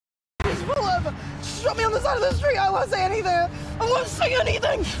Shut me on the side of the street. I won't say anything. I won't say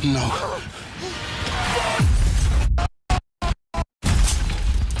anything. No.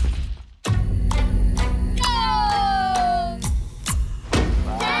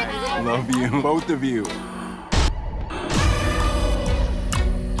 Love you, both of you.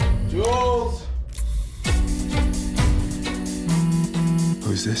 Jules!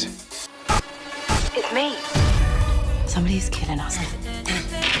 Who's this? It's me. Somebody's killing us.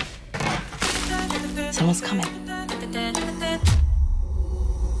 Someone's coming.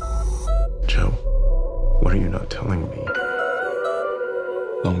 Joe, what are you not telling me?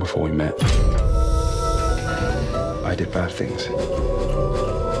 Long before we met, I did bad things.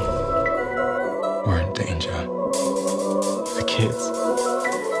 We're in danger. The kids.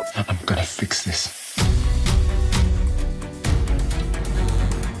 I'm gonna fix this.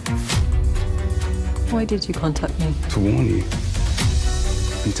 Why did you contact me? To warn you.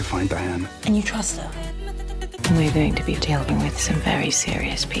 And to find Diane. And you trust her? We're going to be dealing with some very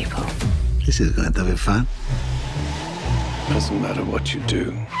serious people. This is going to be fun. Doesn't matter what you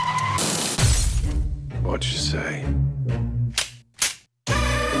do. What you say.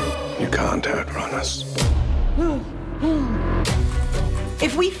 You can't outrun us.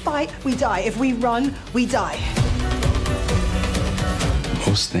 If we fight, we die. If we run, we die.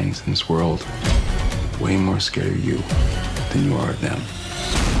 Most things in this world are way more scared of you than you are of them.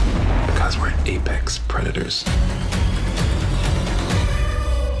 Because we're apex predators.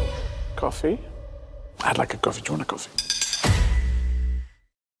 Coffee? I'd like a coffee. Do you want a coffee?